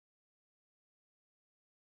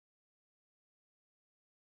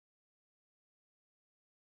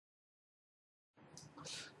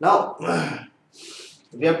Now,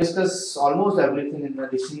 we have discussed almost everything in the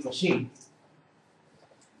DC machine.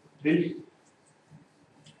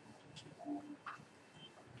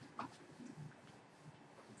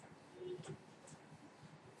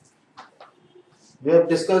 We have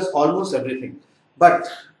discussed almost everything, but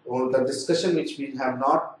the discussion which we have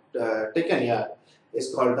not taken yet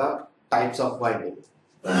is called the types of winding.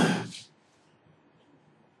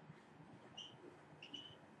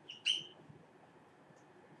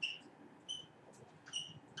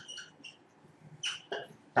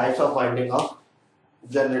 Types of winding of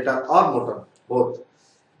generator or motor, both.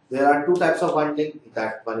 There are two types of winding.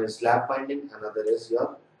 That one is lap winding, another is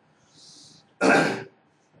your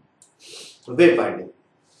wave winding.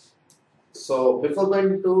 So before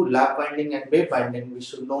going to lap winding and wave winding, we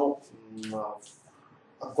should know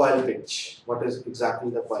a coil pitch. What is exactly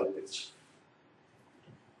the coil pitch?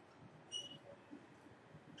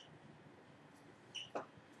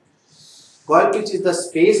 Coil pitch is the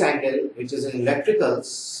space angle which is in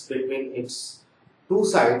electricals between its two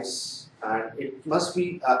sides, and it must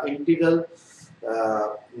be an integral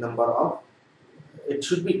number of. It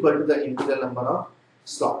should be equal to the integral number of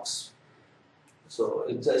slots. So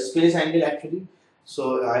it's a space angle actually.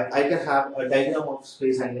 So I can have a diagram of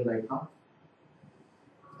space angle right now.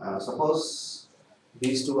 Suppose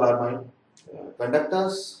these two are my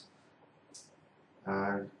conductors,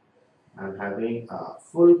 and I'm having a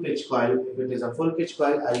full pitch coil. If it is a full pitch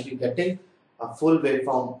coil, I'll be getting a full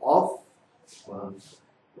waveform of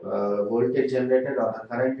voltage generated or a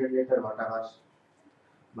current generated, whatever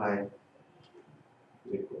my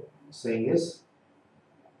saying is.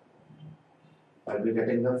 I'll be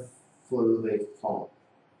getting the full waveform.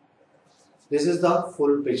 This is the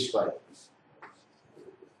full pitch coil.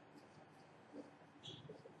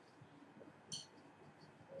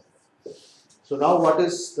 So now what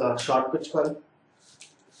is the short pitch coil?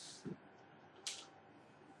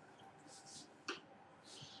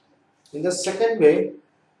 In the second way,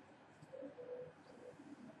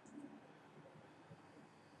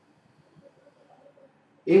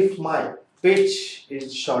 if my pitch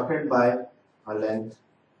is shortened by a length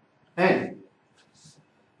n,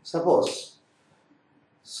 suppose,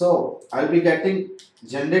 so I'll be getting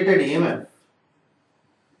generated EMF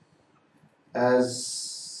as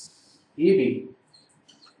EB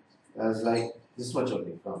as like this much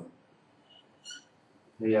only, from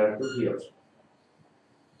here to here,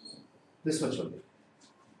 this much only.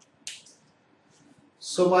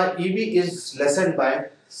 So my EB is lessened by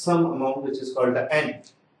some amount which is called the N.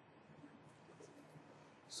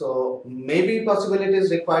 So maybe possible it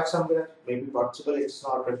is required somewhere, maybe possible it's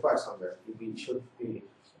not required somewhere. EB should be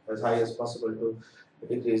as high as possible to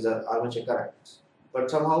decrease the armature current. But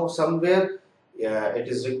somehow, somewhere, it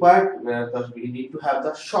is required where we need to have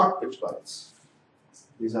the short pitch coils.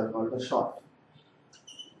 These are called the short.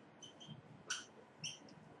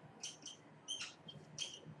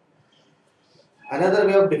 Another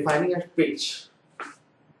way of defining a pitch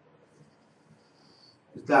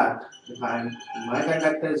is that if my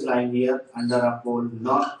conductor is lying here under a pole,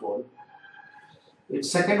 north pole, its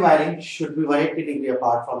second wiring should be 180 degree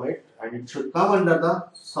apart from it, and it should come under the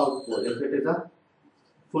south pole if it is a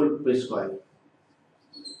full pitch coil.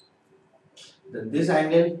 Then this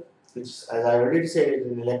angle, which as I already said is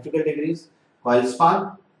in electrical degrees, coil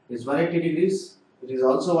span is 180 degrees. It is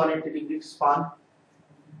also 180 degree span.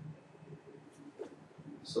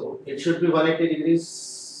 So it should be 180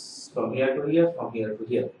 degrees from here to here, from here to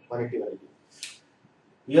here, 180, 180.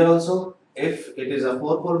 Here also, if it is a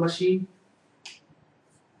 4-pole machine,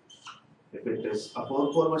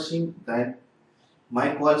 then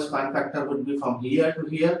my coil span factor would be from here to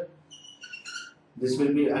here. This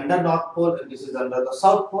will be under north pole and this is under the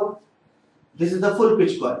south pole. This is the full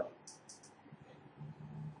pitch coil.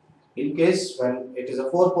 In case when it is a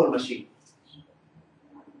 4-pole machine,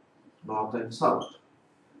 north and south.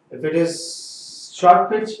 If it is short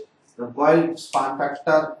pitch, the coil span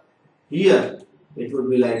factor here, it would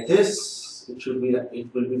be like this. It will be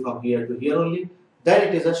from here to here only. Then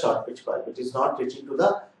it is a short pitch coil. It is not reaching to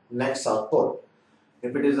the next south pole.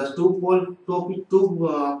 If it is a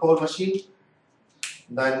 2-pole machine,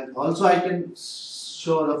 then also I can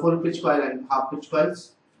show the full pitch coil and half pitch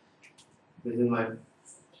coils. This is my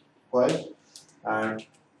coil, and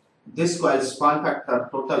this coil span factor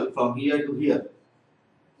total from here to here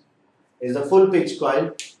is the full pitch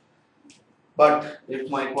coil. But if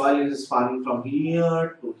my coil is spanning from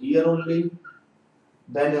here to here only,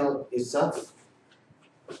 then it's a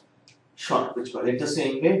short pitch coil. It's the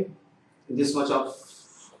same way. This much of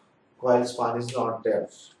coil span is not there.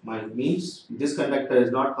 Means this conductor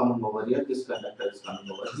is not coming over here, this conductor is coming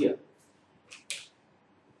over here.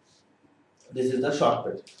 This is the short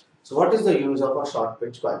pitch. So what is the use of a short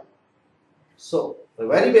pitch coil? So the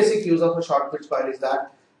very basic use of a short pitch coil is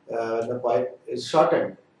that the coil is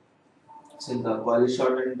shortened. Since the coil is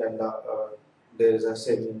shortened, then there is a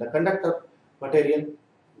saving in the conductor material,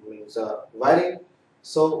 means wiring.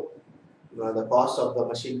 So the cost of the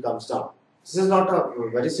machine comes down. This is not a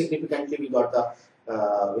very significantly we got the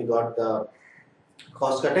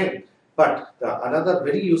cost cutting, but another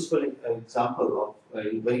very useful example of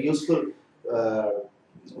a very useful uh,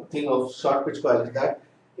 thing of short pitch coil is that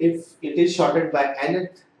if it is shortened by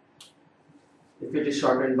nth, if it is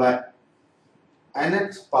shortened by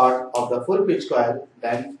nth part of the full pitch coil,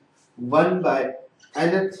 then 1 by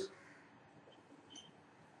nth,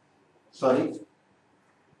 sorry,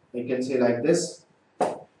 we can say like this,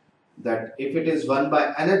 that if it is 1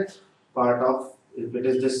 by nth part of, if it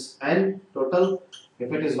is this n total,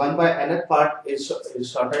 if it is 1 by nth part is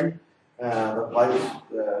shortened,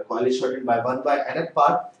 the coil is shortened by 1 by nth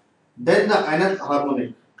part, then the nth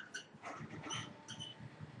harmonic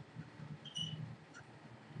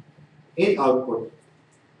in output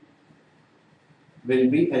will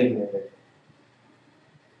be eliminated.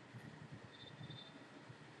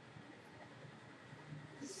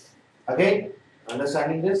 Again,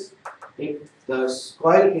 understanding this, if the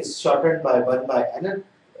coil is shortened by 1 by nth,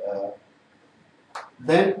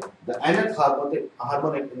 then the nth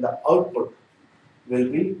harmonic in the output will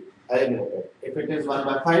be eliminated. If it is 1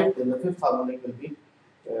 by 5, then the fifth harmonic will be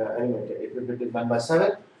eliminated. If it is 1 by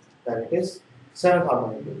 7, then it is seventh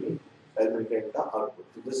harmonic will be eliminated in the output.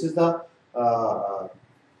 So this is the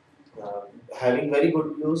having very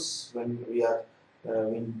good use when we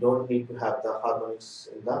don't need to have the harmonics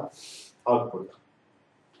in the output.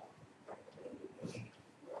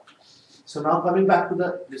 So now coming back to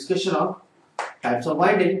the discussion of types of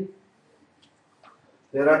winding.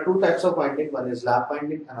 There are two types of winding. One is lap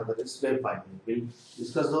winding, another is wave winding. We'll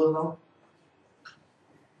discuss those now.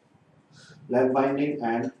 Lap winding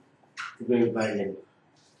and wave winding.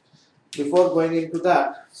 Before going into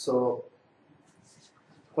that, so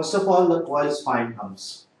first of all, the coil spine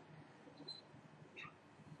comes.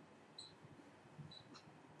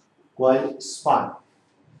 Coil span.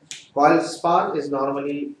 Coil span is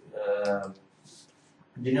normally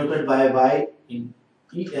denoted by Y in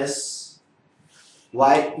ES,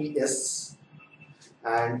 YES,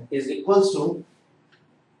 and is equals to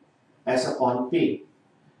S upon P,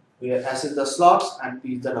 where S is the slots and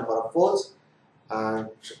P is the number of poles. And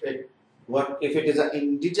if it is an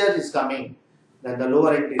integer is coming, then the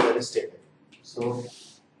lower integer is taken. So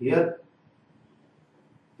here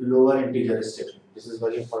lower integer is taken. This is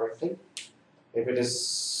very important thing. If it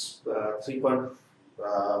is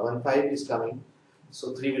 3.15 is coming,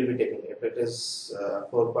 so 3 will be taken. If it is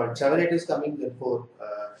 4.78 is coming, then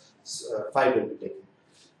 5 will be taken.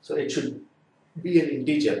 So it should be an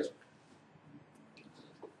integer.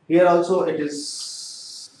 Here also it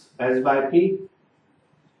is S by P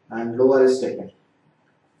and lower is taken.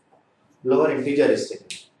 Lower integer is taken.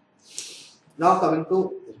 Now coming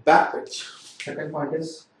to back pitch. Second point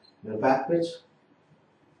is the back pitch.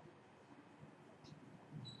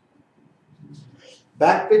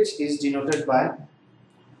 Back pitch is denoted by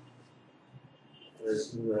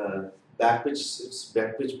back pitch. It's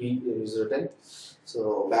back pitch B is written.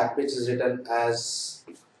 So back pitch is written as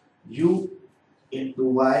U into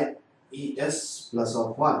Y ES plus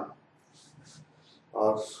of 1,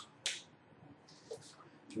 or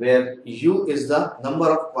where U is the number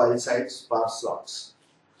of coil sides per slots,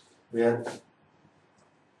 where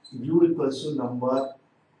U equals to number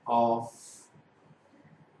of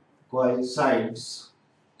coil sides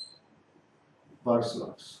per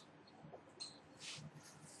slots,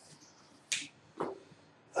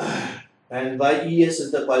 and YES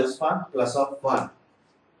is the coil span plus of 1.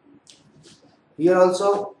 Here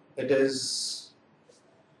also it is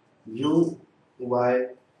U Y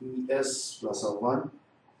ES plus of 1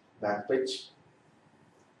 back pitch.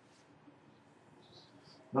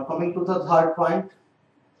 Now coming to the third point,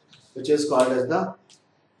 which is called as the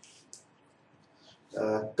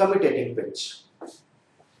commutating pitch.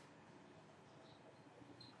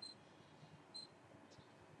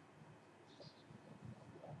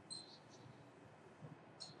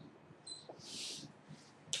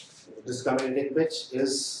 This commutating pitch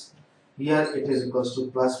is, here it is equals to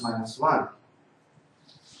plus minus 1.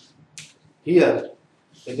 Here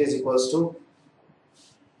it is equals to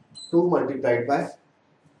 2 multiplied by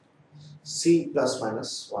C plus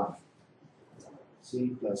minus 1.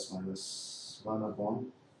 C plus minus 1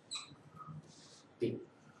 upon T.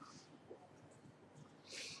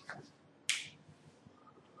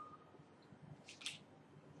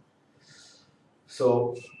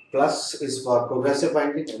 So Plus is for progressive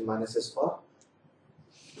winding and minus is for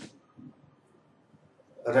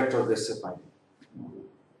retrogressive winding.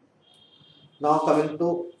 Now coming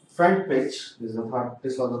to front pitch, this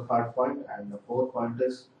was the third point, and the fourth point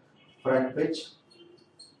is front pitch.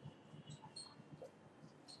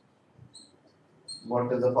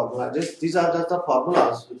 What is the formula? These are just the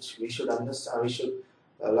formulas which we should understand. We should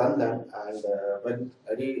learn them, and when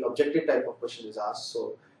any objective type of question is asked,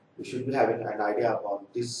 so we should be having an idea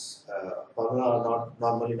about this formula are not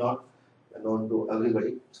normally not known to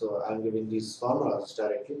everybody. So I am giving these formulas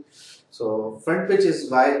directly. So front pitch is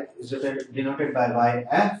denoted by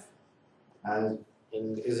YF, and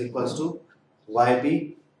is equals to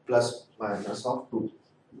YB plus minus of 2.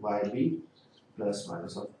 YB plus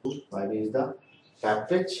minus of 2. YB is the cap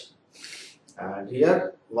pitch, and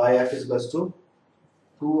here YF is equals to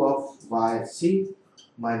 2 of YC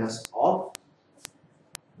minus of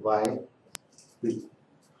YB.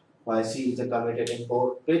 YC is the commutating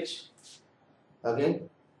port pitch again,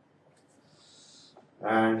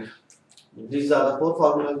 and these are the four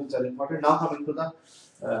formulas which are important. Now coming to the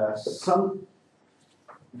some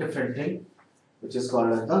different thing which is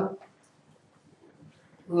called as the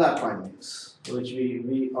lap windings, which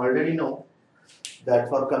we already know that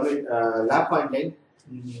for lap winding,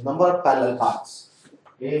 number of parallel paths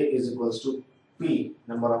A is equals to P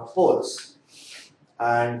number of poles,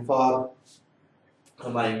 and for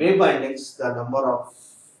my wave windings, the number of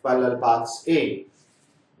parallel paths A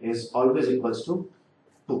is always equals to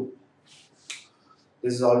 2.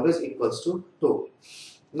 This is always equals to 2.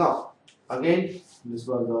 Now again, this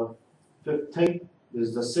was the fifth thing. This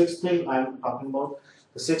is the sixth thing I am talking about.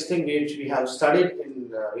 The sixth thing which we have studied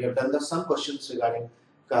in, we have done some questions regarding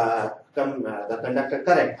the conductor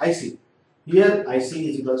current IC. Here IC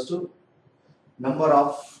is equals to number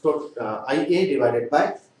of IA divided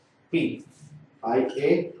by P.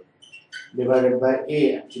 IA divided by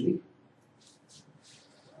A actually,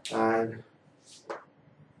 and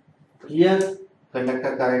here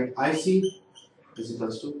conductor current IC is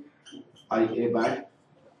equals to IA by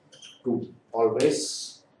 2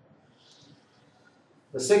 always.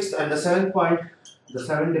 The sixth and the seventh point, the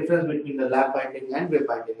seventh difference between the lap winding and wave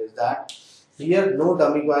winding is that here no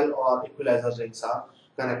dummy coil or equalizer rings are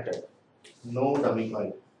connected. No dummy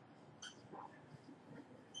coil.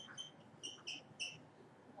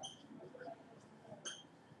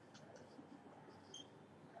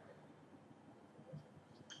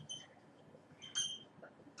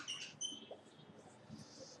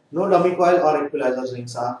 No dummy coil or equalizer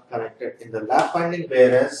rings are connected in the lap winding,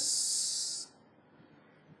 whereas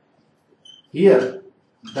here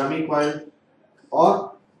dummy coil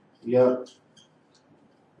or your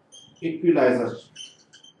equalizer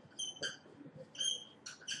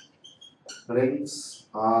rings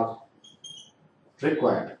are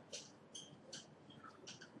required.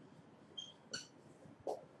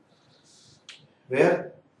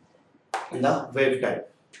 Where? In the wave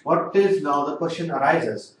type. What is now the question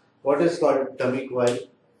arises? What is called dummy coil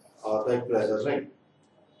or the equalizer ring?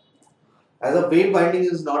 As a wave winding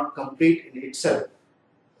is not complete in itself.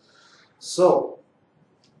 So,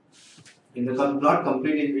 not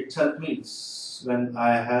complete in itself means when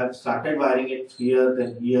I have started wiring it here,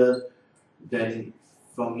 then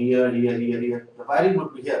from here, the wiring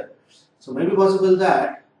would be here. So, maybe possible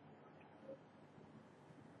that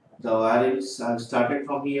the wirings have started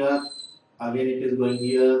from here, again it is going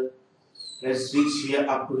here, let's reach here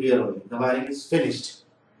up to here only. The wiring is finished.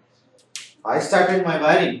 I started my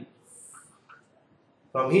wiring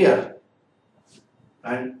from here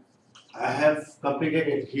and I have completed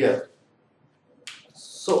it here.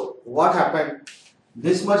 So what happened?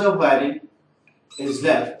 This much of wiring is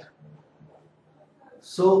left.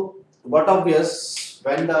 So what obvious,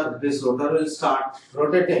 when this rotor will start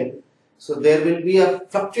rotating, so there will be a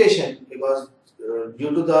fluctuation because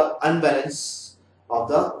due to the unbalance of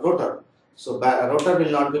the rotor. So rotor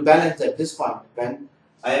will not be balanced at this point. When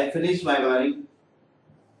I have finished my wiring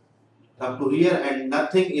up to here and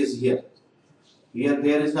nothing is here. Here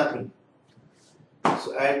there is nothing.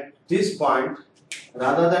 So at this point,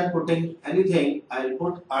 rather than putting anything, I will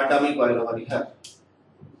put a dummy coil over here,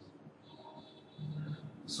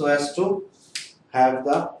 so as to have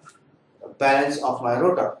the balance of my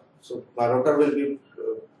rotor. So my rotor will be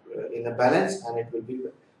in a balance and it will be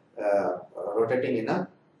rotating in a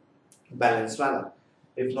balanced manner.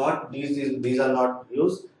 If not, these are not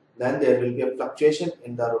used, then there will be a fluctuation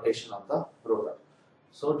in the rotation of the rotor.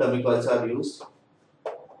 So dummy coils are used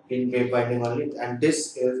in wave winding only, and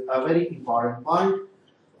this is a very important point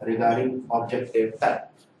regarding objective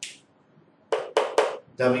type.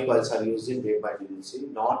 Dummy coils are used in wave winding,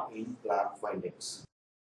 not in lap windings.